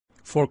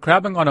For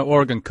crabbing on the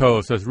Oregon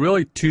coast, there's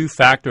really two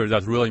factors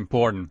that's really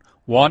important.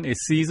 One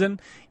is season,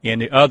 and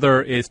the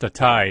other is the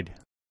tide.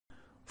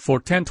 For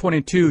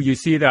 1022, you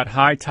see that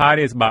high tide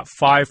is about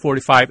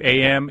 5:45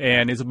 a.m.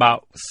 and is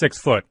about 6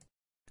 foot.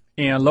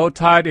 And low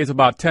tide is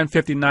about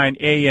 10:59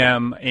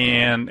 a.m.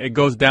 and it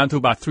goes down to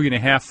about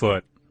 3.5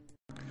 foot.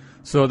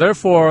 So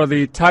therefore,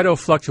 the tidal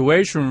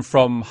fluctuation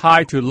from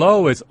high to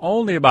low is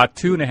only about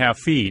 2.5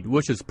 feet,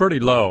 which is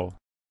pretty low.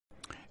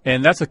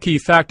 And that's a key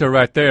factor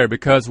right there,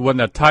 because when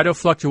the tidal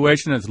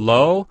fluctuation is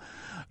low,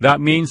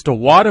 that means the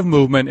water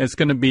movement is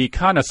going to be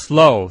kind of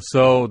slow.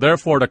 So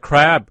therefore, the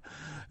crab,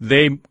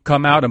 they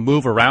come out and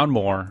move around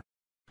more.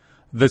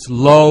 This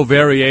low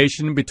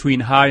variation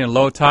between high and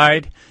low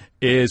tide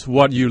is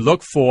what you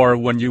look for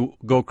when you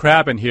go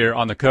crabbing here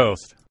on the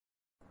coast.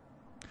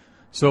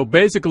 So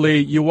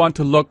basically, you want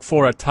to look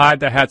for a tide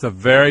that has a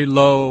very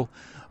low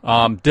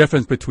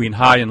difference between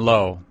high and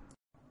low.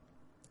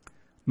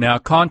 Now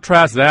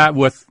contrast that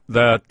with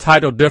the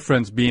tidal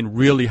difference being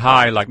really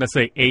high, like let's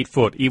say 8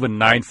 foot, even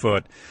 9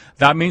 foot.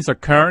 That means the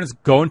current is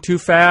going too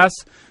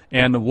fast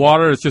and the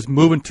water is just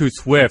moving too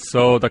swift.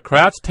 So the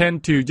crabs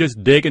tend to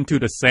just dig into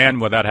the sand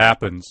when that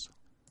happens.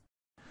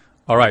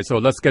 Alright, so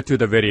let's get to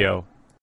the video.